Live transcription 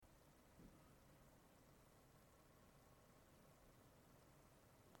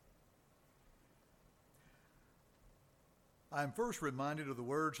I'm first reminded of the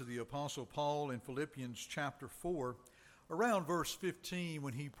words of the Apostle Paul in Philippians chapter 4, around verse 15,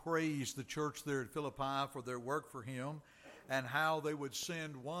 when he praised the church there at Philippi for their work for him and how they would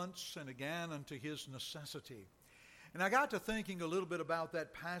send once and again unto his necessity. And I got to thinking a little bit about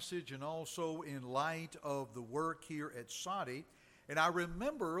that passage and also in light of the work here at Soddy. And I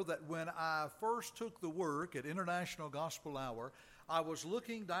remember that when I first took the work at International Gospel Hour, I was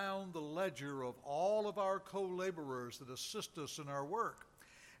looking down the ledger of all of our co-laborers that assist us in our work.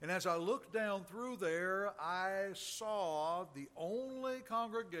 And as I looked down through there, I saw the only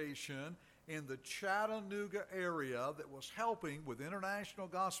congregation in the Chattanooga area that was helping with International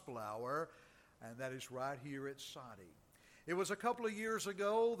Gospel Hour, and that is right here at Soddy. It was a couple of years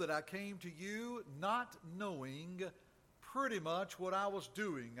ago that I came to you not knowing pretty much what I was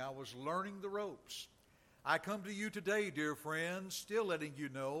doing. I was learning the ropes. I come to you today, dear friends, still letting you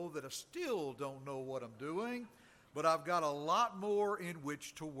know that I still don't know what I'm doing, but I've got a lot more in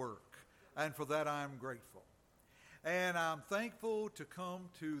which to work, and for that I'm grateful. And I'm thankful to come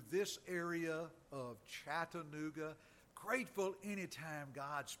to this area of Chattanooga, grateful anytime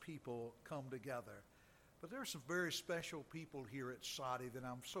God's people come together. But there's some very special people here at Soddy that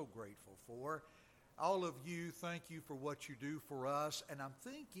I'm so grateful for. All of you, thank you for what you do for us. And I'm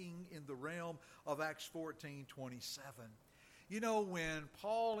thinking in the realm of Acts 14:27. You know, when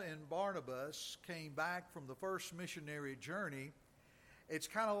Paul and Barnabas came back from the first missionary journey, it's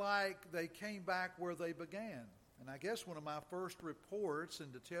kind of like they came back where they began. And I guess one of my first reports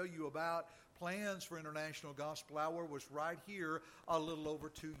and to tell you about plans for International Gospel Hour was right here a little over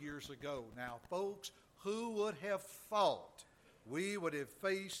 2 years ago. Now, folks, who would have thought we would have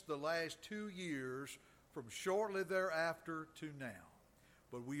faced the last 2 years from shortly thereafter to now?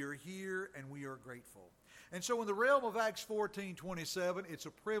 But we are here and we are grateful. And so in the realm of Acts 14:27, it's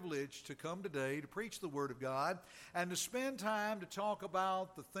a privilege to come today to preach the Word of God and to spend time to talk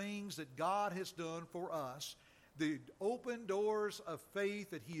about the things that God has done for us, the open doors of faith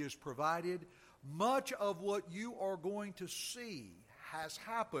that He has provided. Much of what you are going to see has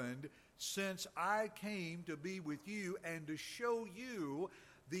happened since I came to be with you and to show you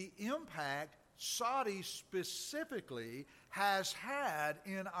the impact Soddy specifically has had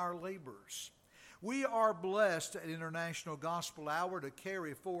in our labors. We are blessed at International Gospel Hour to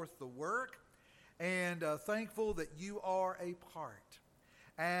carry forth the work, and thankful that you are a part.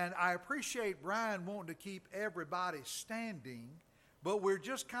 And I appreciate Brian wanting to keep everybody standing, but we're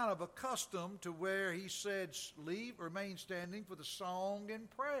just kind of accustomed to where he said, remain standing for the song and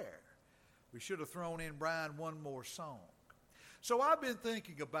prayer. We should have thrown in, Brian, one more song. So I've been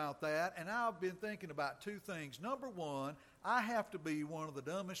thinking about that, and I've been thinking about two things. Number one, I have to be one of the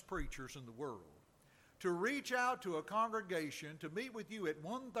dumbest preachers in the world to reach out to a congregation to meet with you at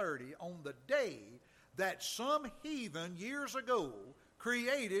 1:30 on the day that some heathen years ago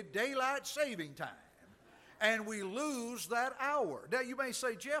created daylight saving time, and we lose that hour. Now you may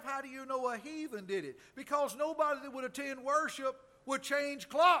say, Jeff, how do you know a heathen did it? Because nobody that would attend worship would change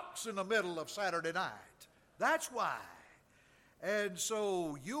clocks in the middle of Saturday night. That's why. And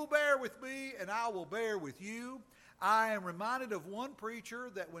so you'll bear with me and I will bear with you. I am reminded of one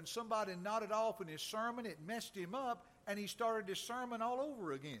preacher that when somebody nodded off in his sermon, it messed him up and he started his sermon all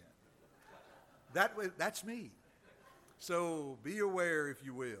over again. That's me. So be aware, if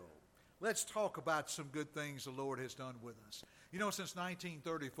you will. Let's talk about some good things the Lord has done with us. You know, since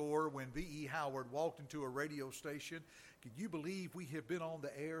 1934, when V.E. Howard walked into a radio station, can you believe we have been on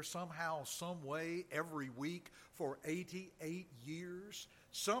the air somehow, some way, every week for 88 years?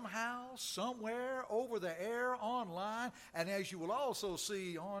 Somehow, somewhere, over the air, online, and as you will also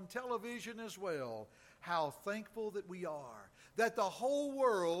see on television as well, how thankful that we are that the whole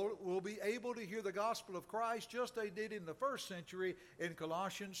world will be able to hear the gospel of Christ just as they did in the first century in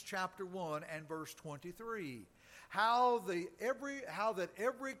Colossians chapter 1 and verse 23. How that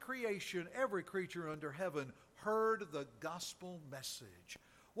every creation, every creature under heaven heard the gospel message.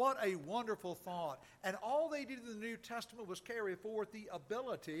 What a wonderful thought. And all they did in the New Testament was carry forth the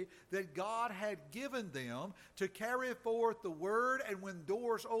ability that God had given them to carry forth the word, and when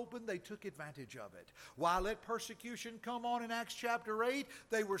doors opened, they took advantage of it. While let persecution come on in Acts chapter 8,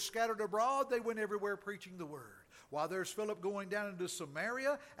 they were scattered abroad. They went everywhere preaching the word. While there's Philip going down into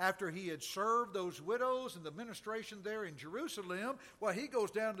Samaria after he had served those widows and the ministration there in Jerusalem, well, he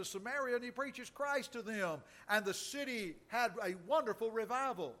goes down to Samaria and he preaches Christ to them. And the city had a wonderful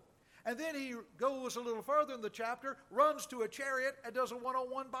revival. And then he goes a little further in the chapter, runs to a chariot and does a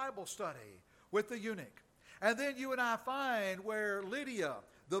one-on-one Bible study with the eunuch. And then you and I find where Lydia,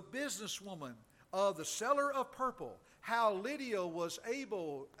 the businesswoman, of the seller of purple, how Lydia was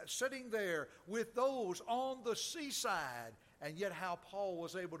able, sitting there with those on the seaside, and yet how Paul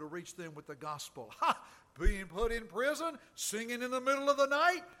was able to reach them with the gospel. Being put in prison, singing in the middle of the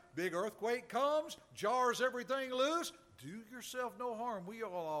night, big earthquake comes, jars everything loose. Do yourself no harm. We are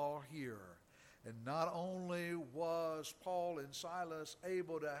all here. And not only was Paul and Silas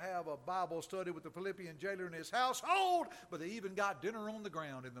able to have a Bible study with the Philippian jailer in his household, but they even got dinner on the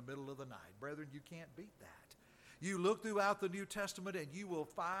ground in the middle of the night. Brethren, you can't beat that. You look throughout the New Testament and you will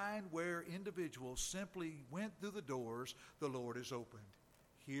find where individuals simply went through the doors the Lord has opened.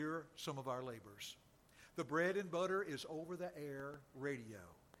 Here, some of our labors. The bread and butter is over-the-air radio.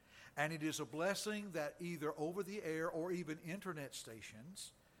 And it is a blessing that either over-the-air or even internet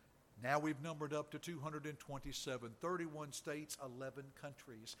stations, now we've numbered up to 227, 31 states, 11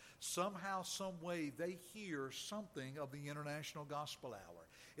 countries. Somehow, some way, they hear something of the International Gospel Hour.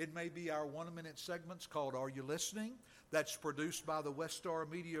 It may be our one-minute segments called Are You Listening? That's produced by the West Star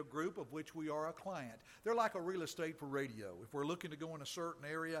Media Group, of which we are a client. They're like a real estate for radio. If we're looking to go in a certain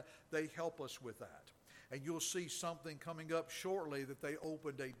area, they help us with that. And you'll see something coming up shortly that they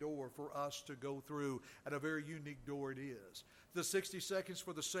opened a door for us to go through, and a very unique door it is. The 60 Seconds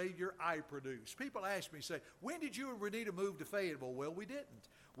for the Savior I produce. People ask me, say, when did you and Renita move to Fayetteville? Well, we didn't.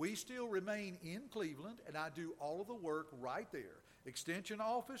 We still remain in Cleveland, and I do all of the work right there. Extension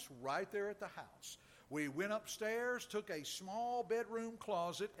office right there at the house. We went upstairs, took a small bedroom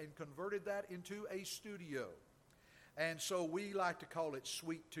closet, and converted that into a studio. And so we like to call it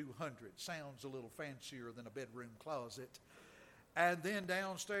Suite 200. Sounds a little fancier than a bedroom closet. And then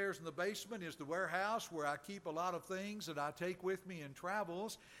downstairs in the basement is the warehouse where I keep a lot of things that I take with me in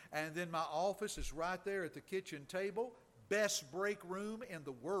travels. And then my office is right there at the kitchen table. Best break room in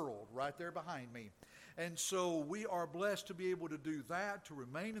the world right there behind me. And so we are blessed to be able to do that, to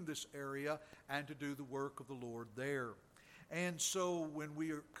remain in this area, and to do the work of the Lord there. And so when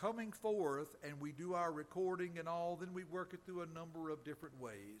we are coming forth and we do our recording and all, then we work it through a number of different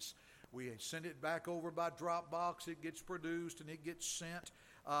ways. We send it back over by Dropbox. It gets produced and it gets sent.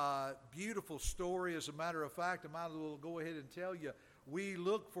 Beautiful story. As a matter of fact, I might as well go ahead and tell you, we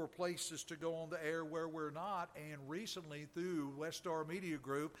look for places to go on the air where we're not, and recently through West Star Media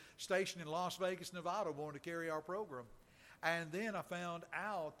Group, stationed in Las Vegas, Nevada, wanted to carry our program. And then I found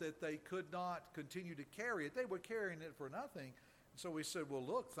out that they could not continue to carry it. They were carrying it for nothing. So we said, well,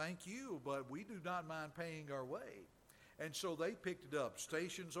 look, thank you, but we do not mind paying our way. And so they picked it up.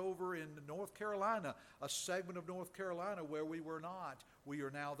 Stations over in North Carolina, a segment of North Carolina where we were not. We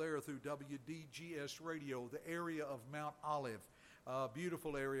are now there through WDGS Radio, the area of Mount Olive.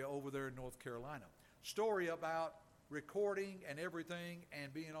 Beautiful area over there in North Carolina. Story about recording and everything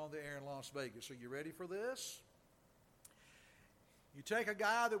and being on the air in Las Vegas. Are you ready for this? You take a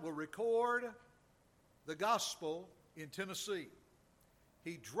guy that will record the gospel in Tennessee.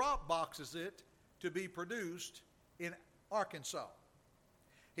 He drop boxes it to be produced in Arkansas.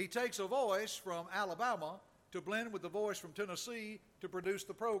 He takes a voice from Alabama to blend with the voice from Tennessee to produce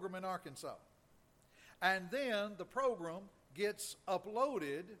the program in Arkansas. And then the program gets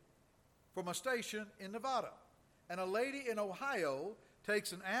uploaded from a station in Nevada. And a lady in Ohio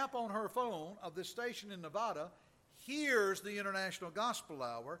takes an app on her phone of this station in Nevada, hears the International Gospel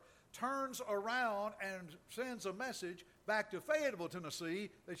Hour, turns around and sends a message back to Fayetteville, Tennessee,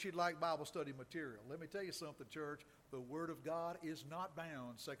 that she'd like Bible study material. Let me tell you something, church. The Word of God is not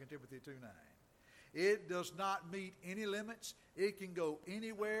bound, 2 Timothy 2:9. It does not meet any limits. It can go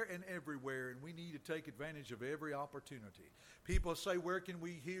anywhere and everywhere, and we need to take advantage of every opportunity. People say, where can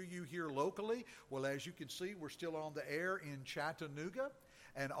we hear you here locally? Well, as you can see, we're still on the air in Chattanooga,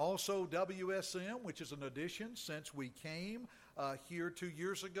 and also WSM, which is an addition since we came here 2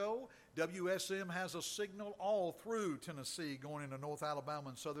 years ago. WSM has a signal all through Tennessee, going into North Alabama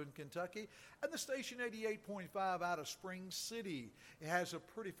and southern Kentucky. And the station 88.5 out of Spring City. It has a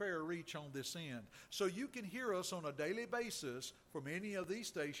pretty fair reach on this end. So you can hear us on a daily basis from any of these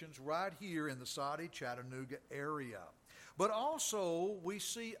stations right here in the Soddy, Chattanooga area. But also, we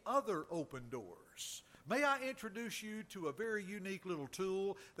see other open doors. May I introduce you to a very unique little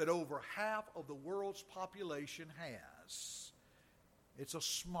tool that over half of the world's population has. It's a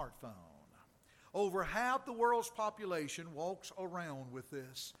smartphone. Over half the world's population walks around with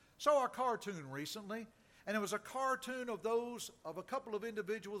this. Saw a cartoon recently, and it was a cartoon of a couple of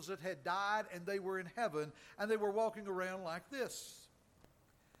individuals that had died, and they were in heaven, and they were walking around like this.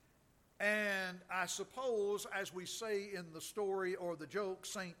 And I suppose, as we say in the story or the joke,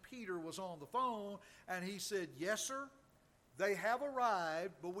 St. Peter was on the phone, and he said, yes, sir, they have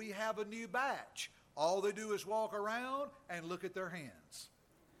arrived, but we have a new batch. All they do is walk around and look at their hands.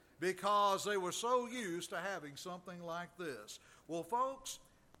 because they were so used to having something like this. Well, folks,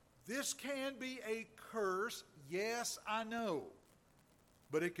 this can be a curse. Yes, I know.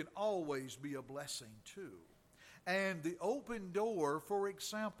 But it can always be a blessing too. And the open door, for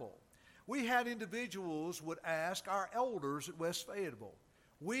example, we had individuals would ask our elders at West Fayetteville,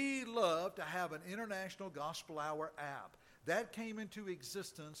 we love to have an International Gospel Hour app. That came into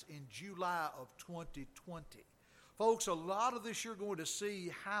existence in July of 2020. Folks, a lot of this you're going to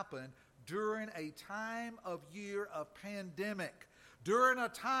see happen during a time of year of pandemic, during a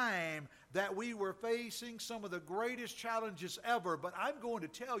time that we were facing some of the greatest challenges ever. But I'm going to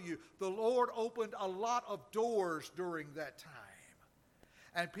tell you, the Lord opened a lot of doors during that time.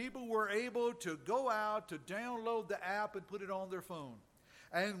 And people were able to go out to download the app and put it on their phone.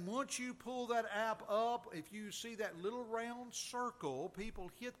 And once you pull that app up, if you see that little round circle, people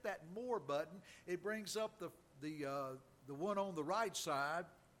hit that more button. It brings up the one on the right side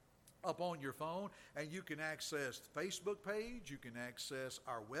up on your phone, and you can access the Facebook page. You can access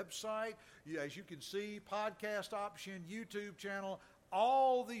our website. As you can see, podcast option, YouTube channel,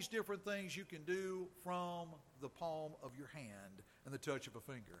 all these different things you can do from the palm of your hand and the touch of a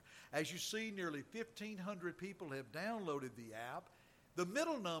finger. As you see, nearly 1,500 people have downloaded the app. The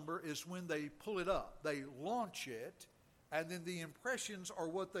middle number is when they pull it up. They launch it, and then the impressions are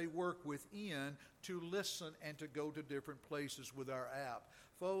what they work within to listen and to go to different places with our app.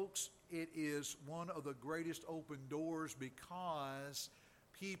 Folks, it is one of the greatest open doors because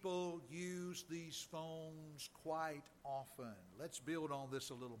people use these phones quite often. Let's build on this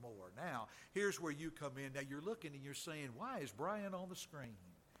a little more. Now, here's where you come in. Now, you're looking and you're saying, why is Brian on the screen?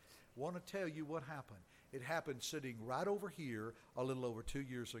 I want to tell you what happened. It happened sitting right over here a little over 2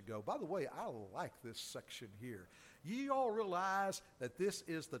 years ago. By the way, I like this section here. You all realize that this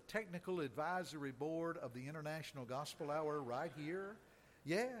is the Technical Advisory Board of the International Gospel Hour right here?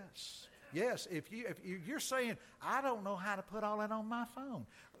 Yes. Yes. If you're saying, I don't know how to put all that on my phone,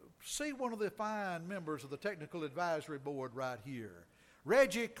 see one of the fine members of the Technical Advisory Board right here.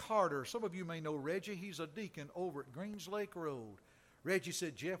 Reggie Carter. Some of you may know Reggie. He's a deacon over at Greens Lake Road. Reggie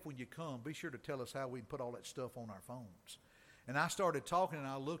said, Jeff, when you come, be sure to tell us how we can put all that stuff on our phones. And I started talking, and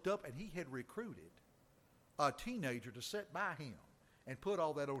I looked up, and he had recruited a teenager to sit by him and put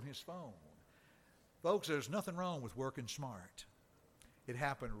all that on his phone. Folks, there's nothing wrong with working smart. It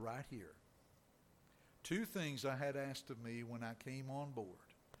happened right here. Two things I had asked of me when I came on board.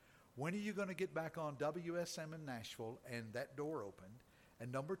 When are you going to get back on WSM in Nashville? And that door opened.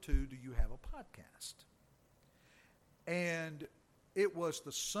 And number two, do you have a podcast? And it was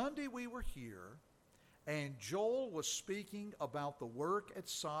the Sunday we were here, and Joel was speaking about the work at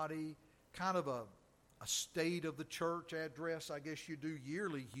Soddy, kind of a state of the church address, I guess you do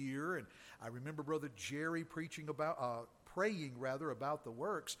yearly here. And I remember Brother Jerry praying about the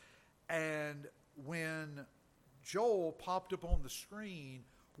works. And when Joel popped up on the screen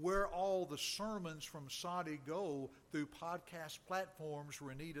where all the sermons from Soddy go through podcast platforms,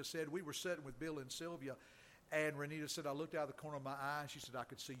 Renita said, we were sitting with Bill and Sylvia, and Renita said, I looked out of the corner of my eye, and she said, I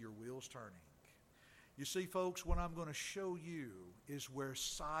could see your wheels turning. You see, folks, what I'm going to show you is where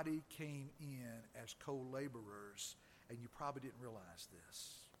Soddy came in as co-laborers, and you probably didn't realize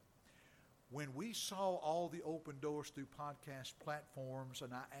this. When we saw all the open doors through podcast platforms,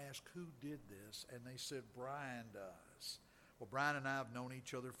 and I asked who did this, and they said Brian does. Well, Brian and I have known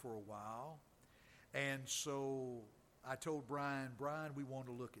each other for a while, and so I told Brian, we want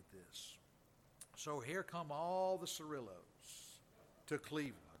to look at this. So here come all the Cirillos to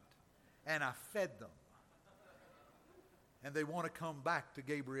Cleveland, and I fed them. And they want to come back to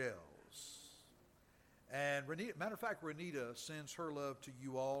Gabriel's. And Renita, matter of fact, Renita sends her love to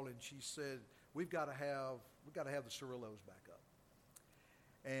you all, and she said, we've got to have the Cirillos back up.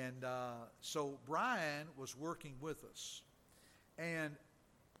 And so Brian was working with us. And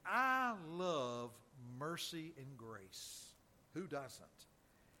I love mercy and grace. Who doesn't?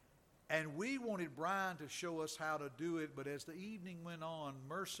 And we wanted Brian to show us how to do it, but as the evening went on,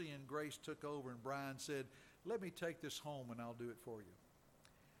 mercy and grace took over, and Brian said, let me take this home and I'll do it for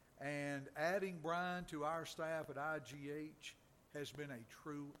you. And adding Brian to our staff at IGH has been a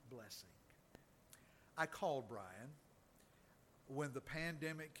true blessing. I called Brian when the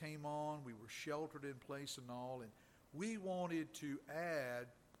pandemic came on. We were sheltered in place and all, and we wanted to add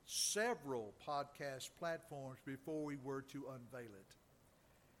several podcast platforms before we were to unveil it.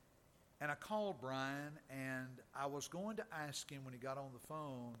 And I called Brian, and I was going to ask him when he got on the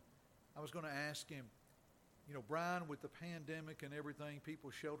phone, I was going to ask him, Brian, with the pandemic and everything,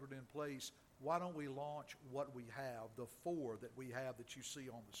 people sheltered in place, why don't we launch what we have, the 4 that we have that you see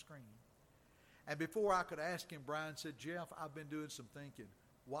on the screen? And before I could ask him, Brian said, Jeff, I've been doing some thinking.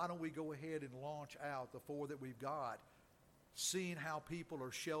 why don't we go ahead and launch out the 4 that we've got, seeing how people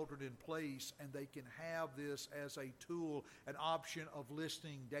are sheltered in place, and they can have this as a tool, an option of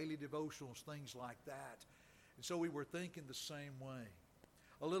listening, daily devotionals, things like that. And so we were thinking the same way.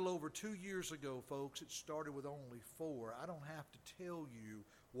 A little over 2 years ago, folks, it started with only 4. I don't have to tell you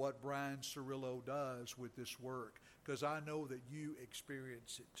what Brian Cirillo does with this work, because I know that you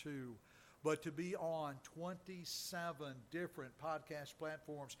experience it too. But to be on 27 different podcast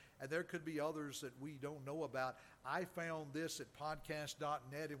platforms, and there could be others that we don't know about. I found this at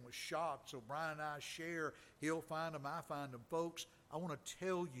podcast.net and was shocked. So Brian and I share. He'll find them, I find them. Folks, I want to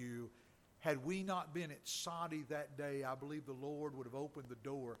tell you, had we not been at Soddy that day, I believe the Lord would have opened the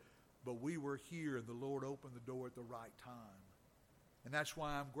door. But we were here, and the Lord opened the door at the right time. And that's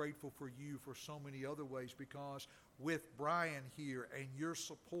why I'm grateful for you for so many other ways, because with Brian here and your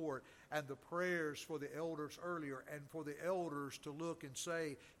support and the prayers for the elders earlier, and for the elders to look and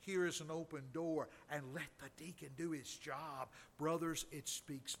say, here is an open door, and let the deacon do his job. Brothers, it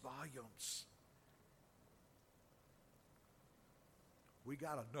speaks volumes. We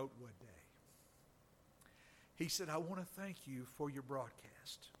got a note one day. He said, I want to thank you for your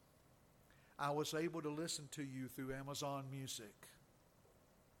broadcast. I was able to listen to you through Amazon Music.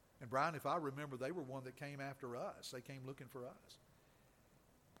 And Brian, if I remember, they were one that came after us. They came looking for us.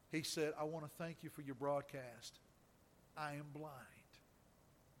 He said, I want to thank you for your broadcast. I am blind.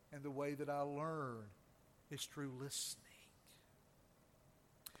 And the way that I learn is through listening.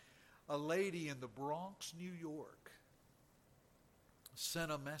 A lady in the Bronx, New York,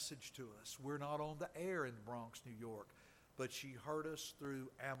 sent a message to us. We're not on the air in the Bronx, New York, but she heard us through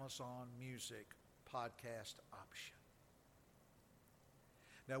Amazon Music podcast option.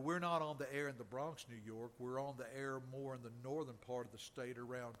 Now, we're not on the air in the Bronx, New York. We're on the air more in the northern part of the state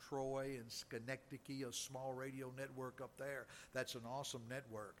around Troy and Schenectady, a small radio network up there. That's an awesome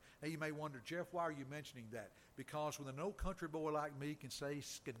network. Now, you may wonder, Jeff, why are you mentioning that? Because when an old country boy like me can say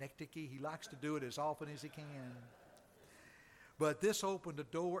Schenectady, he likes to do it as often as he can. But this opened a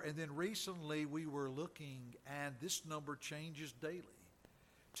door, and then recently we were looking, and this number changes daily.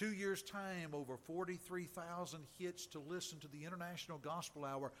 2 years' time, over 43,000 hits to listen to the International Gospel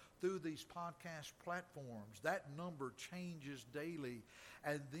Hour through these podcast platforms. That number changes daily.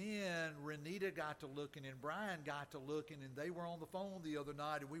 And then Renita got to looking, and Brian got to looking, and they were on the phone the other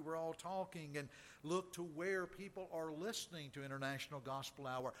night, and we were all talking, and look to where people are listening to International Gospel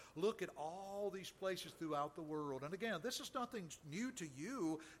Hour. Look at all these places throughout the world. And again, this is nothing new to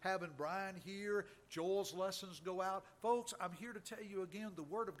you, having Brian here, Joel's lessons go out. Folks, I'm here to tell you again, the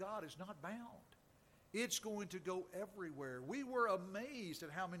Word of God is not bound. It's going to go everywhere. We were amazed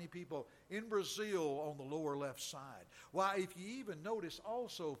at how many people in Brazil on the lower left side. Why, if you even notice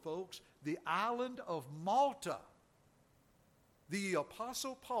also, folks, the island of Malta, the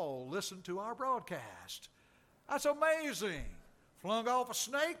Apostle Paul listened to our broadcast. That's amazing. Flung off a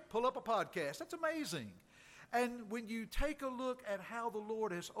snake, pull up a podcast. That's amazing. And when you take a look at how the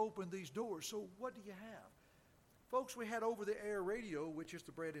Lord has opened these doors, so what do you have? Folks, we had over-the-air radio, which is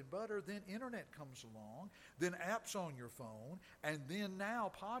the bread and butter. Then internet comes along. Then apps on your phone. And then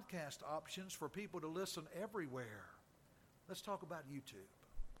now podcast options for people to listen everywhere. Let's talk about YouTube.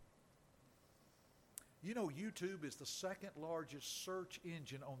 You know, YouTube is the second largest search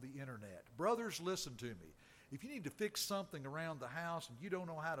engine on the internet. Brothers, listen to me. If you need to fix something around the house and you don't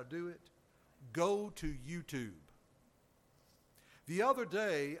know how to do it, go to YouTube. The other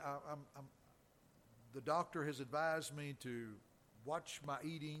day, the doctor has advised me to watch my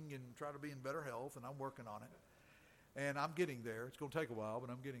eating and try to be in better health, and I'm working on it. And I'm getting there. It's going to take a while, but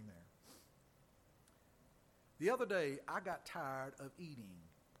I'm getting there. The other day, I got tired of eating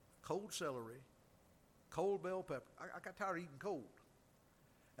cold celery, cold bell pepper. I got tired of eating cold.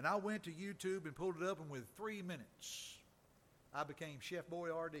 And I went to YouTube and pulled it up, and with 3 minutes, I became Chef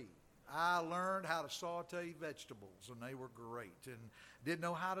Boyardee. I learned how to saute vegetables, and they were great. And didn't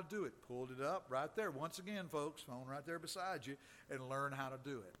know how to do it. Pulled it up right there. Once again, folks, phone right there beside you, and learn how to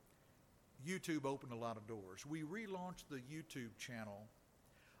do it. YouTube opened a lot of doors. We relaunched the YouTube channel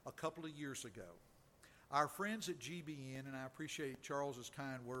a couple of years ago. Our friends at GBN, and I appreciate Charles's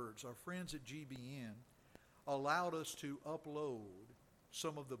kind words, our friends at GBN allowed us to upload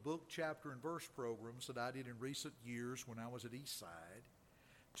some of the book, chapter, and verse programs that I did in recent years when I was at Eastside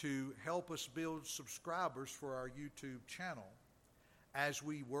to help us build subscribers for our YouTube channel as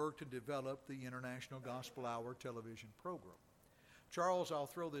we work to develop the International Gospel Hour television program. Charles, I'll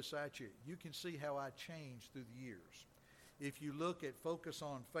throw this at you. You can see how I changed through the years. If you look at Focus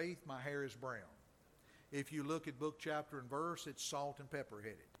on Faith, my hair is brown. If you look at book, chapter, and verse, it's salt and pepper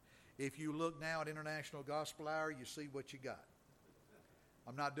headed. If you look now at International Gospel Hour, you see what you got.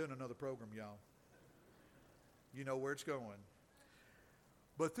 I'm not doing another program, y'all. You know where it's going.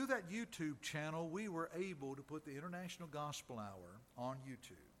 But through that YouTube channel, we were able to put the International Gospel Hour on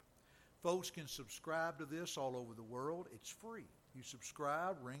YouTube. Folks can subscribe to this all over the world. It's free. You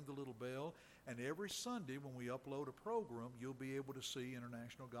subscribe, ring the little bell, and every Sunday when we upload a program, you'll be able to see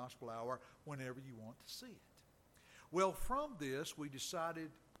International Gospel Hour whenever you want to see it. Well, from this, we decided,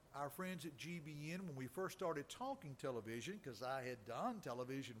 our friends at GBN, when we first started talking television, because I had done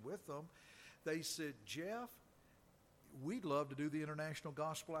television with them, they said, Jeff, we'd love to do the International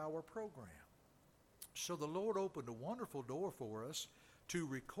Gospel Hour program. So the Lord opened a wonderful door for us to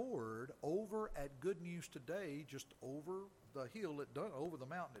record over at Good News Today, just over the hill over the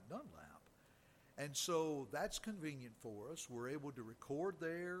mountain at Dunlap. And so that's convenient for us. We're able to record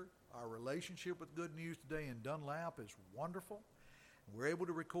there. Our relationship with Good News Today in Dunlap is wonderful. We're able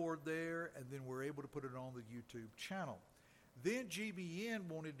to record there, and then we're able to put it on the YouTube channel. Then GBN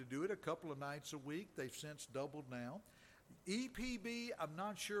wanted to do it a couple of nights a week. They've since doubled now. EPB, I'm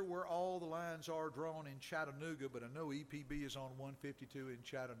not sure where all the lines are drawn in Chattanooga, but I know EPB is on 152 in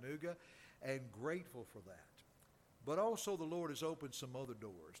Chattanooga, and grateful for that. But also the Lord has opened some other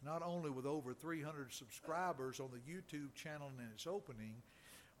doors, not only with over 300 subscribers on the YouTube channel and its opening,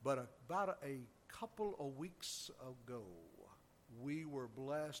 but about a couple of weeks ago, we were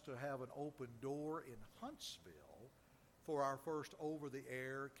blessed to have an open door in Huntsville for our first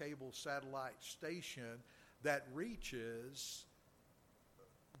over-the-air cable satellite station that reaches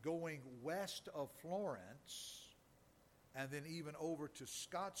going west of Florence and then even over to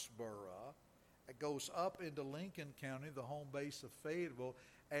Scottsboro. It goes up into Lincoln County, the home base of Fayetteville.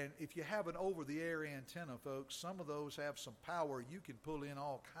 And if you have an over-the-air antenna, folks, some of those have some power. You can pull in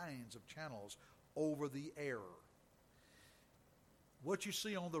all kinds of channels over the air. What you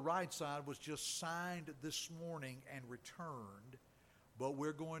see on the right side was just signed this morning and returned. But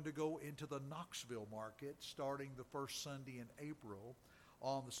we're going to go into the Knoxville market starting the first Sunday in April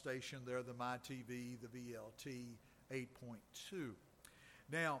on the station there, the MyTV, the VLT 8.2.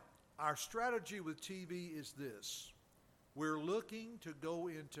 Now, our strategy with TV is this. We're looking to go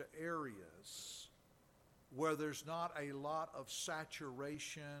into areas where there's not a lot of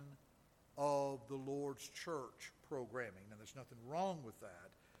saturation of the Lord's church programming. Now, there's nothing wrong with that.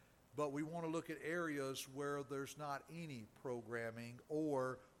 But we want to look at areas where there's not any programming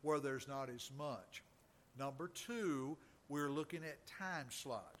or where there's not as much. Number two, we're looking at time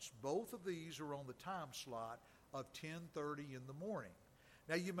slots. Both of these are on the time slot of 10:30 in the morning.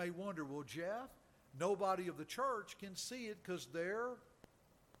 Now you may wonder, well, Jeff, nobody of the church can see it because they're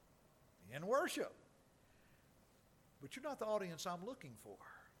in worship. But you're not the audience I'm looking for.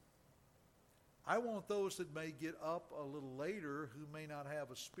 I want those that may get up a little later who may not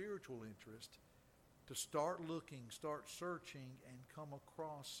have a spiritual interest to start looking, start searching, and come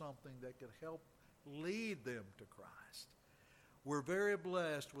across something that could help lead them to Christ. We're very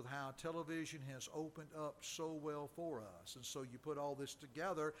blessed with how television has opened up so well for us. And so you put all this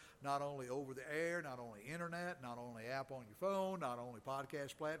together, not only over the air, not only internet, not only app on your phone, not only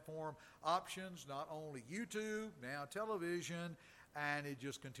podcast platform options, not only YouTube, now television, and it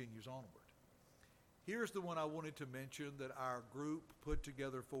just continues onward. Here's the one I wanted to mention that our group put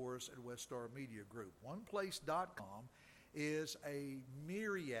together for us at West Star Media Group. OnePlace.com is a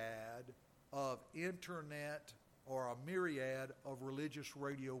myriad of internet or a myriad of religious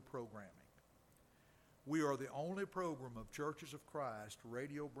radio programming. We are the only program of Churches of Christ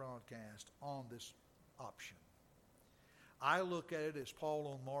radio broadcast on this option. I look at it as Paul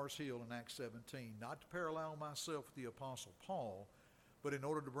on Mars Hill in Acts 17, not to parallel myself with the Apostle Paul, but in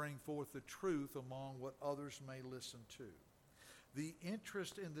order to bring forth the truth among what others may listen to. The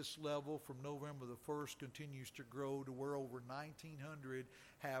interest in this level from November the 1st continues to grow to where over 1,900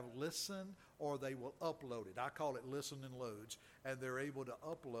 have listened or they will upload it. I call it listen and loads, and they're able to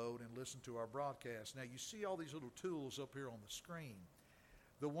upload and listen to our broadcast. Now you see all these little tools up here on the screen.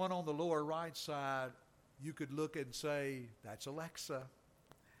 The one on the lower right side, you could look and say, that's Alexa.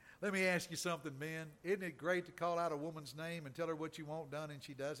 Let me ask you something, men. Isn't it great to call out a woman's name and tell her what you want done and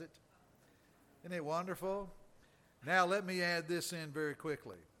she does it? Isn't it wonderful? Now let me add this in very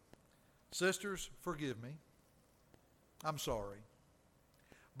quickly. Sisters, forgive me. I'm sorry.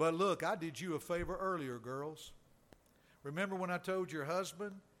 But look, I did you a favor earlier, girls. Remember when I told your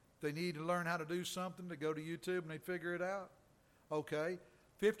husband they need to learn how to do something to go to YouTube and they'd figure it out? Okay,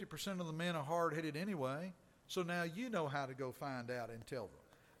 50% of the men are hard-headed anyway, so now you know how to go find out and tell them.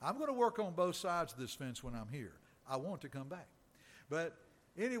 I'm going to work on both sides of this fence when I'm here. I want to come back. But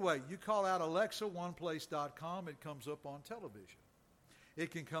anyway, you call out Alexa, OnePlace.com, it comes up on television.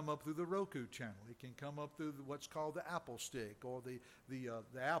 It can come up through the Roku channel. It can come up through what's called the Apple Stick, or the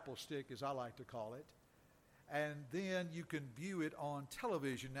Apple Stick, as I like to call it. And then you can view it on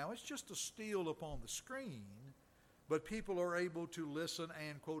television. Now, it's just a still up on the screen, but people are able to listen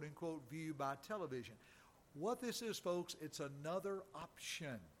and, quote unquote, view by television. What this is, folks, it's another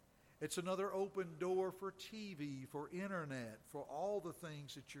option. It's another open door for TV, for internet, for all the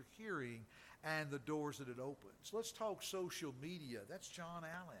things that you're hearing and the doors that it opens. Let's talk social media. That's John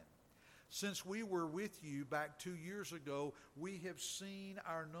Allen. Since we were with you back 2 years ago, we have seen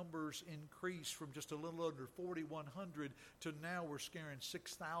our numbers increase from just a little under 4,100 to now we're scaring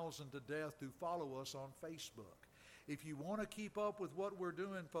 6,000 to death who follow us on Facebook. If you want to keep up with what we're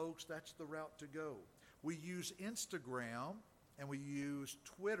doing, folks, that's the route to go. We use Instagram and we use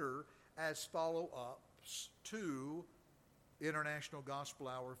Twitter as follow-ups to International Gospel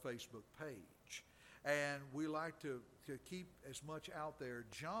Hour Facebook page. And we like to keep as much out there.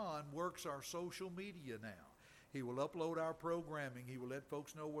 John works our social media now. He will upload our programming. He will let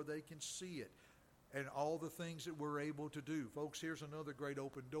folks know where they can see it and all the things that we're able to do. Folks, here's another great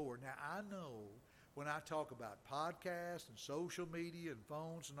open door. Now, I know when I talk about podcasts and social media and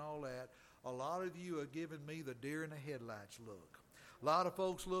phones and all that, a lot of you are giving me the deer in the headlights look. A lot of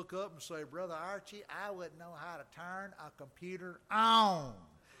folks look up and say, Brother Archie, I wouldn't know how to turn a computer on.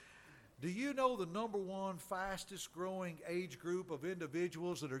 Do you know the number one fastest growing age group of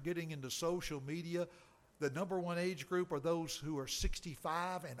individuals that are getting into social media? The number one age group are those who are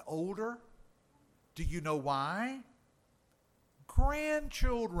 65 and older. Do you know why?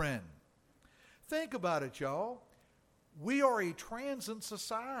 Grandchildren. Think about it, y'all. We are a transient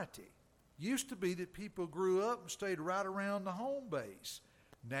society. Used to be that people grew up and stayed right around the home base.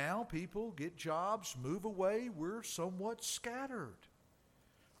 Now people get jobs, move away. We're somewhat scattered.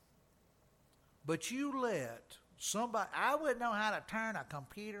 But you let somebody, I wouldn't know how to turn a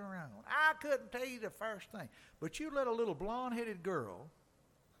computer on. I couldn't tell you the first thing. But you let a little blonde-headed girl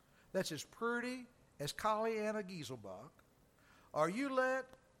that's as pretty as Collianna Gieselbach, or you let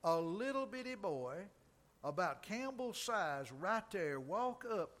a little bitty boy about Campbell's size right there walk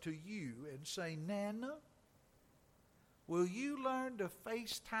up to you and say, Nana, will you learn to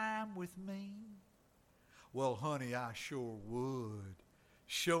FaceTime with me? Well, honey, I sure would.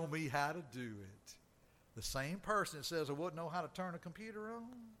 Show me how to do it. The same person that says I wouldn't know how to turn a computer on.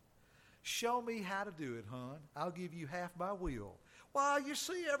 Show me how to do it, hon. I'll give you half my will. Well, you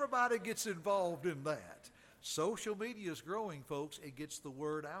see, everybody gets involved in that. Social media is growing, folks. It gets the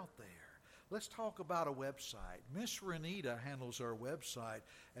word out there. Let's talk about a website. Miss Renita handles our website,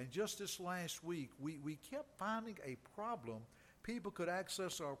 and just this last week, we kept finding a problem. People could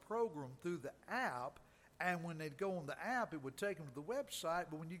access our program through the app, and when they'd go on the app, it would take them to the website,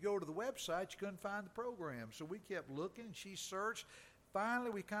 but when you go to the website, you couldn't find the program. So we kept looking, and she searched. Finally,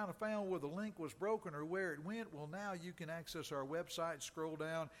 we kind of found where the link was broken or where it went. Well, now you can access our website, scroll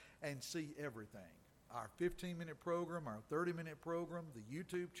down, and see everything. Our 15-minute program, our 30-minute program, the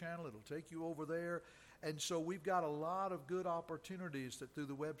YouTube channel, it'll take you over there. And so we've got a lot of good opportunities that through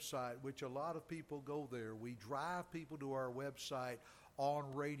the website, which a lot of people go there. We drive people to our website on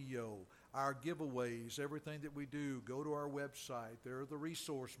radio, our giveaways, everything that we do, go to our website. There are the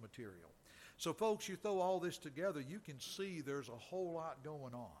resource material. So folks, you throw all this together, you can see there's a whole lot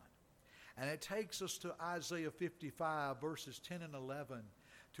going on. And it takes us to Isaiah 55, verses 10 and 11.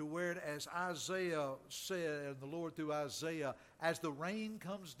 To where, as Isaiah said, and the Lord through Isaiah, as the rain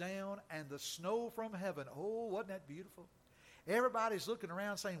comes down and the snow from heaven. Oh, wasn't that beautiful? Everybody's looking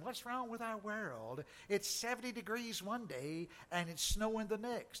around saying, what's wrong with our world? It's 70 degrees one day and it's snowing the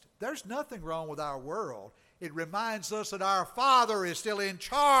next. There's nothing wrong with our world. It reminds us that our Father is still in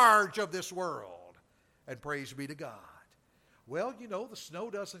charge of this world. And praise be to God. Well, you know, the snow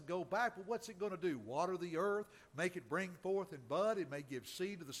doesn't go back, but what's it going to do? Water the earth, make it bring forth and bud. It may give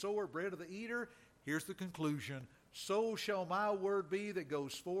seed to the sower, bread to the eater. Here's the conclusion. So shall my word be that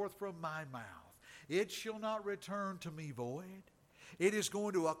goes forth from my mouth. It shall not return to me void. It is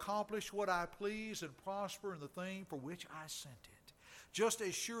going to accomplish what I please and prosper in the thing for which I sent it. Just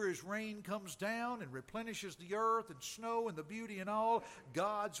as sure as rain comes down and replenishes the earth and snow and the beauty and all,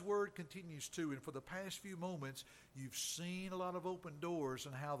 God's word continues to. And for the past few moments, you've seen a lot of open doors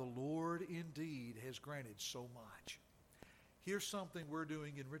and how the Lord indeed has granted so much. Here's something we're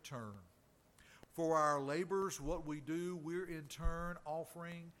doing in return. For our labors, what we do, we're in turn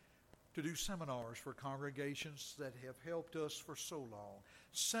offering to do seminars for congregations that have helped us for so long.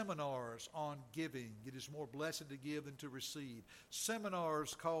 Seminars on giving. It is more blessed to give than to receive.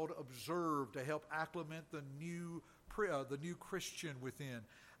 Seminars called Observe to help acclimate the new Christian within.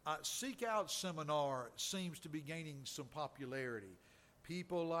 Seek Out seminar seems to be gaining some popularity.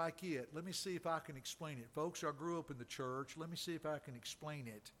 People like it. Let me see if I can explain it. Folks, I grew up in the church. Let me see if I can explain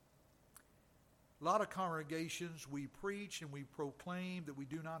it. A lot of congregations, we preach and we proclaim that we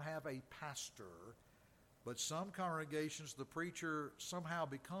do not have a pastor. But some congregations, the preacher somehow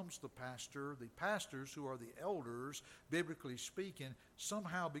becomes the pastor. The pastors, who are the elders, biblically speaking,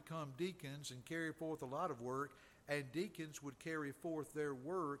 somehow become deacons and carry forth a lot of work. And deacons would carry forth their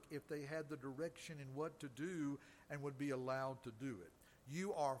work if they had the direction in what to do and would be allowed to do it.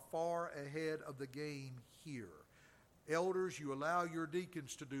 You are far ahead of the game here. Elders, you allow your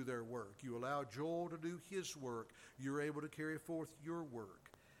deacons to do their work. You allow Joel to do his work. You're able to carry forth your work.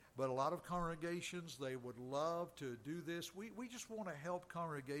 But a lot of congregations, they would love to do this. We just want to help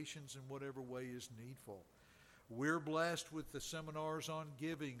congregations in whatever way is needful. We're blessed with the seminars on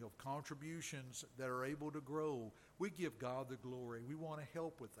giving of contributions that are able to grow. We give God the glory. We want to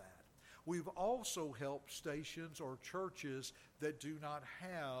help with that. We've also helped stations or churches that do not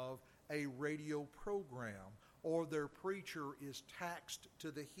have a radio program, or their preacher is taxed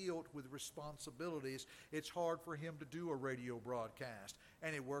to the hilt with responsibilities. It's hard for him to do a radio broadcast.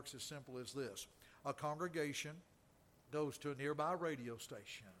 And it works as simple as this. A congregation goes to a nearby radio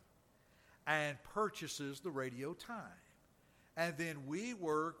station and purchases the radio time. And then we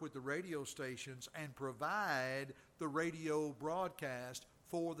work with the radio stations and provide the radio broadcast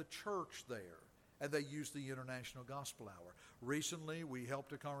for the church there. And they use the International Gospel Hour. Recently, we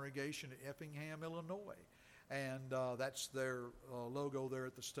helped a congregation at Effingham, Illinois. And that's their logo there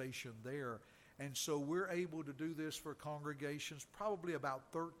at the station there. And so we're able to do this for congregations, probably about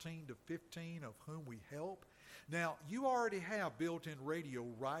 13 to 15 of whom we help. Now, you already have built-in radio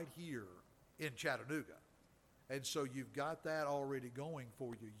right here in Chattanooga. And so you've got that already going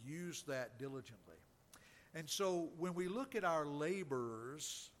for you. Use that diligently. And so when we look at our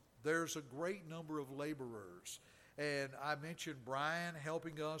laborers, there's a great number of laborers. And I mentioned Brian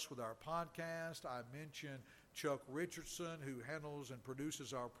helping us with our podcast. I mentioned Chuck Richardson, who handles and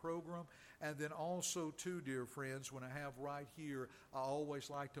produces our program. And then also, too, dear friends, when I have right here, I always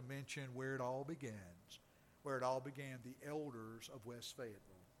like to mention where it all begins. Where it all began, the elders of West Fayetteville.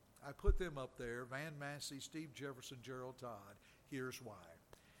 I put them up there, Van Massey, Steve Jefferson, Gerald Todd. Here's why.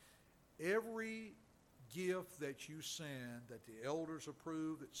 Every gift that you send, that the elders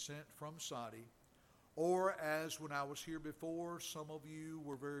approve, that's sent from Soddy, or as when I was here before, some of you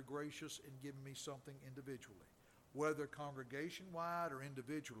were very gracious in giving me something individually. Whether congregation-wide or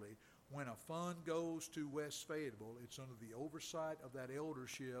individually, when a fund goes to West Fayetteville, it's under the oversight of that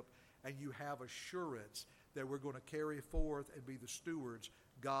eldership, and you have assurance that we're going to carry forth and be the stewards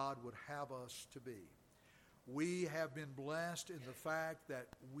God would have us to be. We have been blessed in the fact that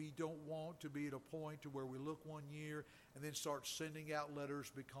we don't want to be at a point to where we look one year and then start sending out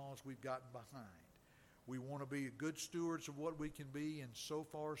letters because we've gotten behind. We want to be good stewards of what we can be, and so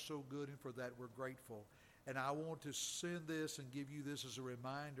far so good, and for that we're grateful. And I want to send this and give you this as a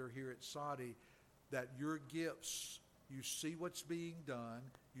reminder here at Soddy that your gifts, you see what's being done,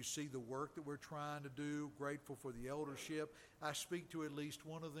 you see the work that we're trying to do, grateful for the eldership. I speak to at least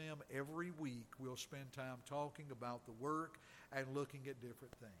one of them every week. We'll spend time talking about the work and looking at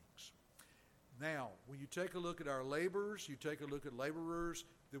different things. Now, when you take a look at our laborers, you take a look at laborers,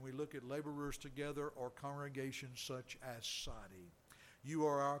 then we look at laborers together or congregations such as Soddy. You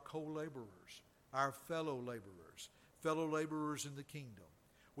are our co-laborers, our fellow laborers in the kingdom.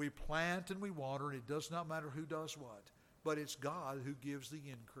 We plant and we water, and it does not matter who does what, but it's God who gives the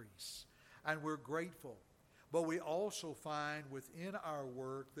increase. And we're grateful. But we also find within our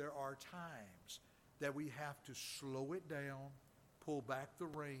work there are times that we have to slow it down, pull back the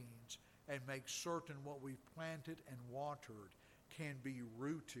reins, and make certain what we've planted and watered can be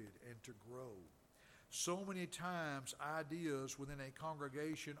rooted and to grow. So many times ideas within a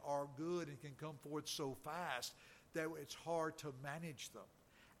congregation are good and can come forth so fast that it's hard to manage them.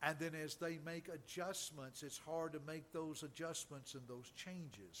 And then as they make adjustments, it's hard to make those adjustments and those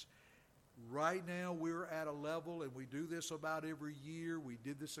changes. Right now we're at a level, and we do this about every year. We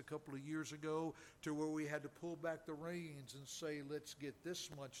did this a couple of years ago to where we had to pull back the reins and say, let's get this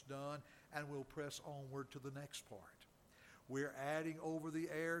much done, and we'll press onward to the next part. We're adding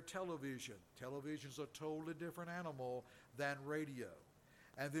over-the-air television. Television's a totally different animal than radio.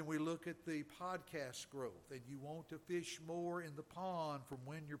 And then we look at the podcast growth, and you want to fish more in the pond from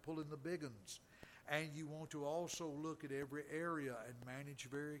when you're pulling the big ones. And you want to also look at every area and manage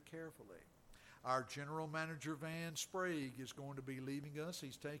very carefully. Our general manager, Van Sprague, is going to be leaving us.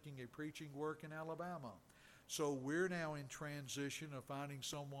 He's taking a preaching work in Alabama. So we're now in transition of finding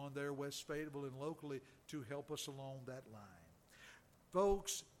someone there, West Fayetteville and locally, to help us along that line.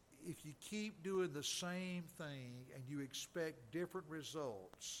 Folks, if you keep doing the same thing and you expect different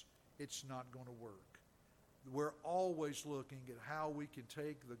results, it's not going to work. We're always looking at how we can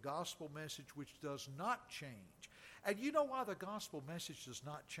take the gospel message, which does not change. And you know why the gospel message does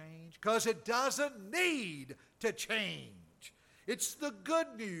not change? Because it doesn't need to change. It's the good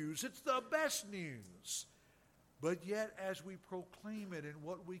news. It's the best news. But yet, as we proclaim it and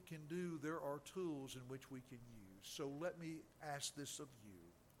what we can do, there are tools in which we can use. So let me ask this of you.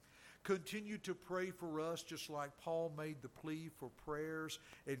 Continue to pray for us, just like Paul made the plea for prayers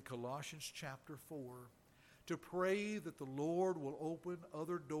in Colossians chapter 4. To pray that the Lord will open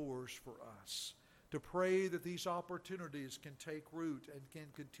other doors for us. To pray that these opportunities can take root and can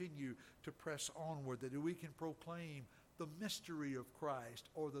continue to press onward, that we can proclaim the mystery of Christ,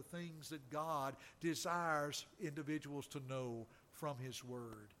 or the things that God desires individuals to know from His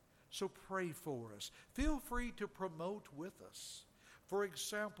Word. So pray for us. Feel free to promote with us. For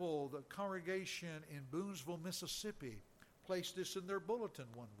example, the congregation in Boonesville, Mississippi, placed this in their bulletin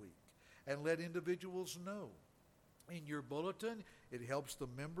one week and let individuals know. In your bulletin, it helps the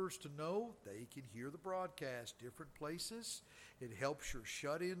members to know they can hear the broadcast different places. It helps your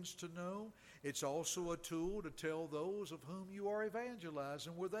shut-ins to know. It's also a tool to tell those of whom you are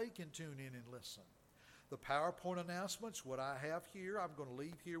evangelizing where they can tune in and listen. The PowerPoint announcements, what I have here, I'm going to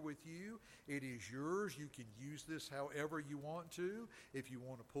leave here with you. It is yours. You can use this however you want to. If you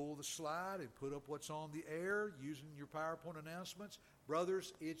want to pull the slide and put up what's on the air using your PowerPoint announcements,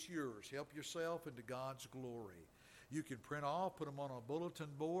 brothers, it's yours. Help yourself into God's glory. You can print off, put them on a bulletin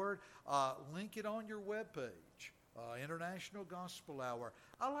board, link it on your webpage. International Gospel Hour.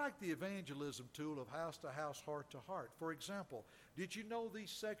 I like the evangelism tool of house to house, heart to heart. For example, did you know these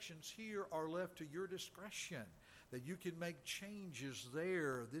sections here are left to your discretion, that you can make changes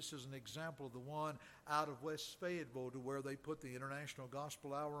there? This is an example of the one out of West Fayetteville, to where they put the International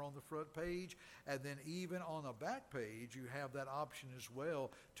Gospel Hour on the front page, and then even on the back page you have that option as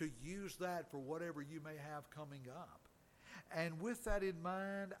well to use that for whatever you may have coming up. And with that in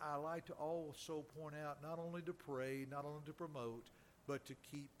mind, I like to also point out not only to pray, not only to promote, but to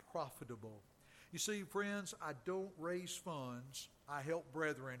keep profitable. You see, friends, I don't raise funds. I help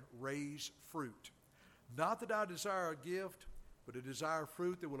brethren raise fruit. Not that I desire a gift, but I desire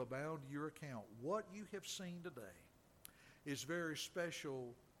fruit that will abound to your account. What you have seen today is very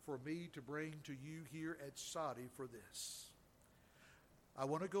special for me to bring to you here at Soddy for this. I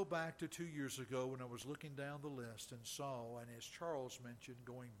want to go back to 2 years ago when I was looking down the list and saw, and as Charles mentioned,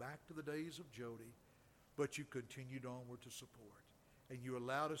 going back to the days of Jody, but you continued onward to support. And you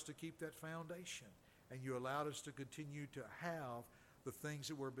allowed us to keep that foundation. And you allowed us to continue to have the things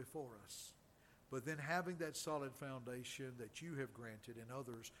that were before us. But then having that solid foundation that you have granted and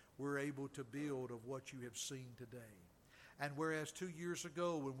others, we're able to build of what you have seen today. And whereas 2 years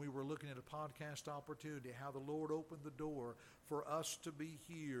ago when we were looking at a podcast opportunity, how the Lord opened the door for us to be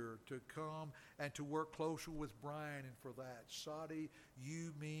here, to come and to work closer with Brian, and for that, Soddy,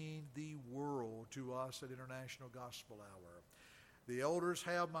 you mean the world to us at International Gospel Hour. The elders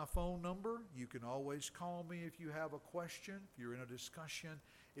have my phone number. You can always call me if you have a question, if you're in a discussion.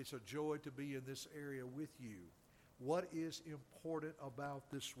 It's a joy to be in this area with you. What is important about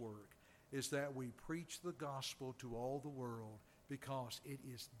this work is that we preach the gospel to all the world, because it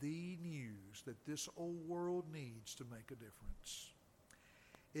is the news that this old world needs to make a difference.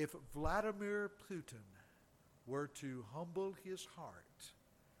 If Vladimir Putin were to humble his heart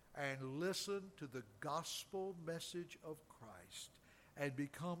and listen to the gospel message of Christ and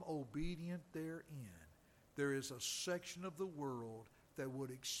become obedient therein, there is a section of the world that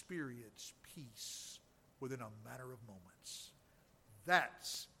would experience peace within a matter of moments.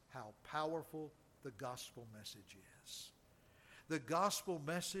 That's how powerful the gospel message is. The gospel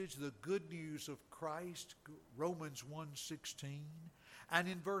message, the good news of Christ, Romans 1:16, and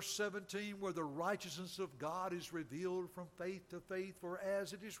in verse 17, where the righteousness of God is revealed from faith to faith, for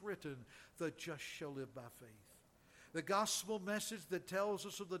as it is written, the just shall live by faith. The gospel message that tells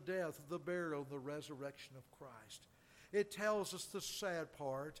us of the death, the burial, and the resurrection of Christ. It tells us the sad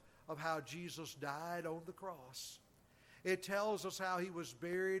part of how Jesus died on the cross. It tells us how he was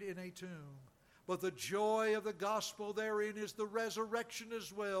buried in a tomb. But the joy of the gospel therein is the resurrection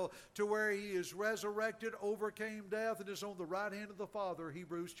as well, to where he is resurrected, overcame death, and is on the right hand of the Father,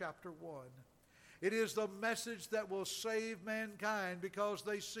 Hebrews chapter 1. It is the message that will save mankind, because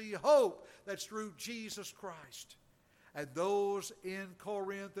they see hope that's through Jesus Christ. And those in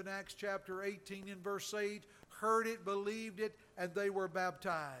Corinth in Acts chapter 18 and verse 8 heard it, believed it, and they were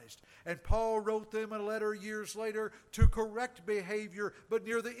baptized. And Paul wrote them a letter years later to correct behavior, but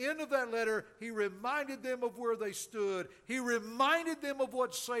near the end of that letter, he reminded them of where they stood. He reminded them of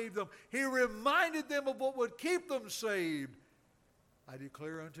what saved them. He reminded them of what would keep them saved. I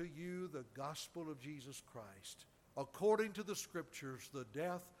declare unto you the gospel of Jesus Christ, according to the Scriptures, the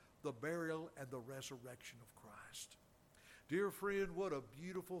death, the burial, and the resurrection of Christ. Dear friend, what a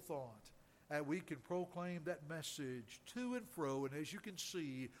beautiful thought that we can proclaim that message to and fro. And as you can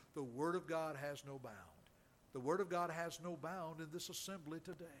see, the Word of God has no bound. The Word of God has no bound in this assembly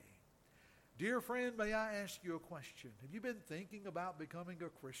today. Dear friend, may I ask you a question? Have you been thinking about becoming a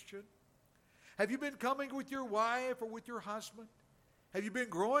Christian? Have you been coming with your wife or with your husband? Have you been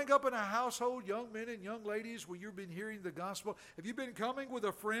growing up in a household, young men and young ladies, where you've been hearing the gospel? Have you been coming with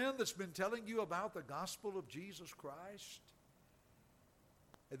a friend that's been telling you about the gospel of Jesus Christ?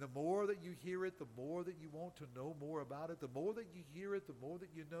 And the more that you hear it, the more that you want to know more about it. The more that you hear it, the more that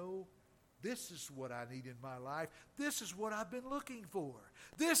you know, this is what I need in my life. This is what I've been looking for.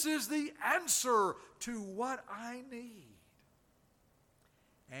 This is the answer to what I need.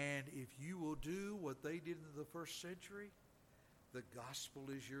 And if you will do what they did in the first century, the gospel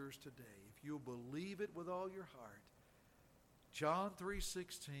is yours today. If you'll believe it with all your heart. John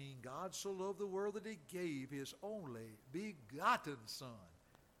 3:16, God so loved the world that he gave his only begotten Son.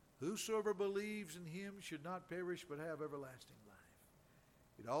 Whosoever believes in him should not perish but have everlasting life.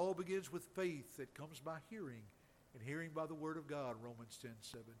 It all begins with faith that comes by hearing, and hearing by the Word of God, Romans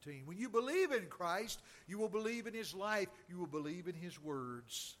 10:17. When you believe in Christ, you will believe in his life. You will believe in his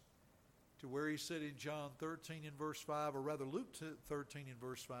words. To where he said in John 13 and verse 5, or rather Luke 13 and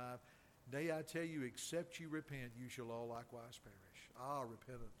verse 5, nay, I tell you, except you repent, you shall all likewise perish.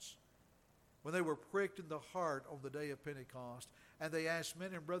 Repentance. When they were pricked in the heart on the day of Pentecost, and they asked,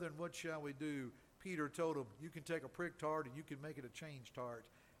 men and brethren, what shall we do? Peter told them, you can take a pricked heart and you can make it a changed heart.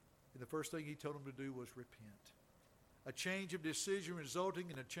 And the first thing he told them to do was repent. A change of decision resulting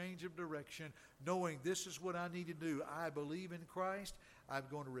in a change of direction, knowing this is what I need to do. I believe in Christ. I'm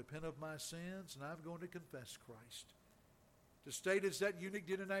going to repent of my sins, and I'm going to confess Christ. To state as that eunuch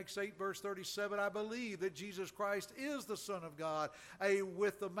did in Acts 8, verse 37, I believe that Jesus Christ is the Son of God. A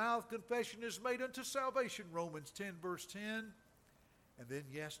with the mouth confession is made unto salvation, Romans 10, verse 10. And then,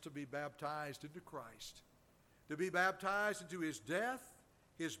 yes, to be baptized into Christ. To be baptized into his death,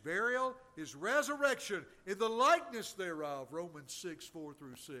 his burial, his resurrection, in the likeness thereof, Romans 6, 4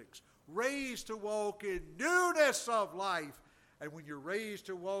 through 6. Raised to walk in newness of life. And when you're raised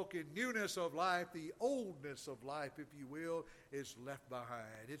to walk in newness of life, the oldness of life, if you will, is left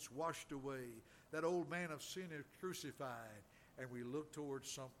behind. It's washed away. That old man of sin is crucified, and we look towards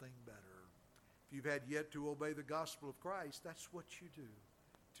something better. If you've had yet to obey the gospel of Christ, that's what you do,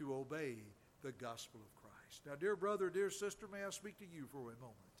 to obey the gospel of Christ. Now, dear brother, dear sister, may I speak to you for a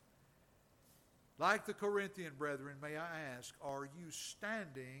moment? Like the Corinthian brethren, may I ask, are you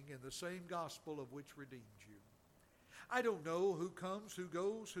standing in the same gospel of which redeemed you? I don't know who comes, who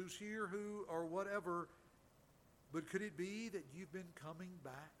goes, who's here, who or whatever, but could it be that you've been coming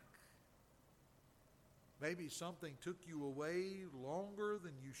back? Maybe something took you away longer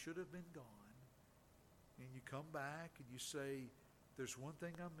than you should have been gone. And you come back and you say, there's one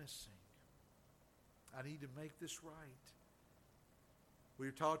thing I'm missing. I need to make this right.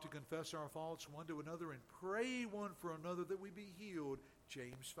 We're taught to confess our faults one to another and pray one for another that we be healed,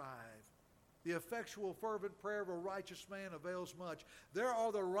 James 5. The effectual, fervent prayer of a righteous man avails much. There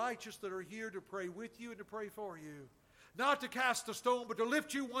are the righteous that are here to pray with you and to pray for you. Not to cast a stone, but to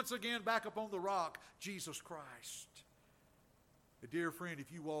lift you once again back upon the rock, Jesus Christ. Dear friend,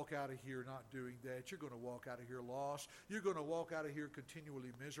 if you walk out of here not doing that, you're going to walk out of here lost. You're going to walk out of here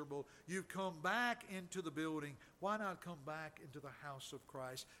continually miserable. You've come back into the building. Why not come back into the house of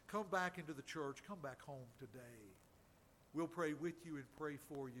Christ? Come back into the church. Come back home today. We'll pray with you and pray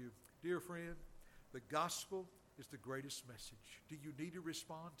for you. Dear friend, the gospel is the greatest message. Do you need to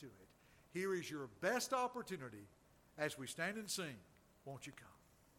respond to it? Here is your best opportunity as we stand and sing. Won't you come?